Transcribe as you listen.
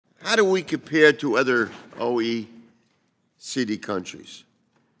How do we compare to other OECD countries?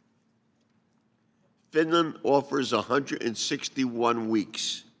 Finland offers 161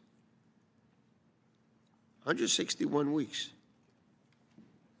 weeks. 161 weeks.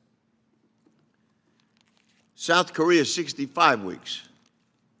 South Korea, 65 weeks.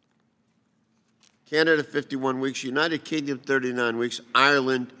 Canada, 51 weeks. United Kingdom, 39 weeks.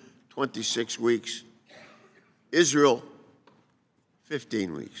 Ireland, 26 weeks. Israel,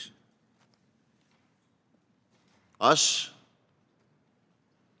 15 weeks. Us,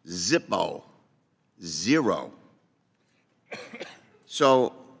 Zippo, 0.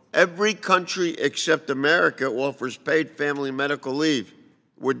 So every country except America offers paid family medical leave.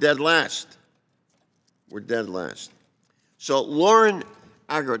 We're dead last. We're dead last. So Lauren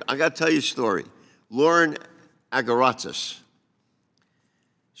Agarat, I got to tell you a story. Lauren Agaratis.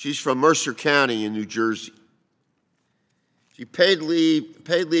 She's from Mercer County in New Jersey. Paid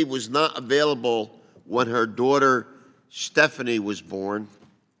leave was not available when her daughter Stephanie was born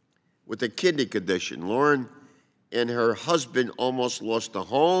with a kidney condition. Lauren and her husband almost lost a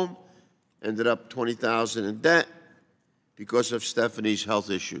home, ended up $20,000 in debt because of Stephanie's health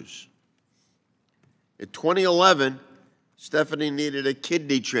issues. In 2011, Stephanie needed a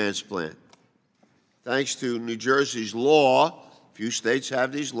kidney transplant. Thanks to New Jersey's law, few states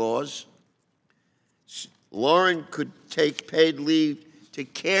have these laws, Lauren could take paid leave to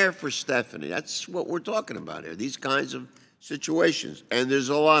care for Stephanie. That's what we're talking about here, these kinds of situations, and there's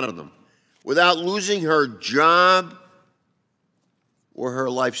a lot of them, without losing her job or her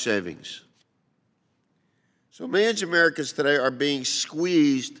life savings. So millions of Americans today are being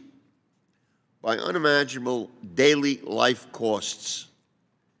squeezed by unimaginable daily life costs.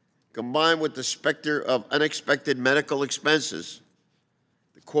 Combined with the specter of unexpected medical expenses,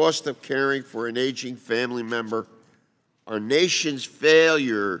 the cost of caring for an aging family member, our nation's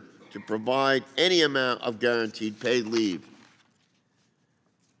failure to provide any amount of guaranteed paid leave,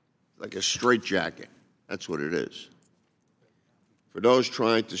 like a straitjacket, that's what it is, for those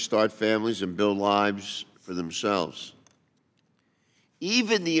trying to start families and build lives for themselves.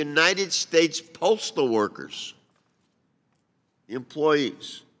 Even the United States postal workers, the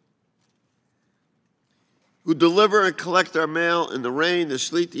employees, who deliver and collect our mail in the rain, the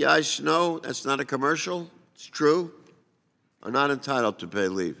sleet, the ice, snow, that's not a commercial, it's true, are not entitled to paid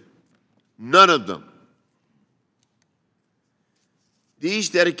leave. None of them. These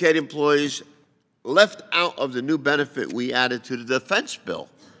dedicated employees left out of the new benefit we added to the defense bill.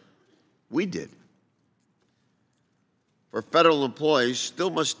 We did. For federal employees, still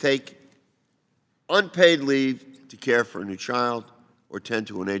must take unpaid leave to care for a new child or tend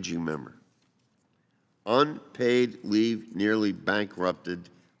to an aging member. Unpaid leave nearly bankrupted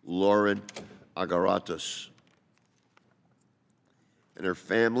Lauren Agaratos and her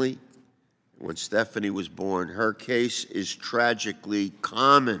family when Stephanie was born. Her case is tragically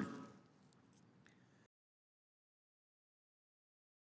common.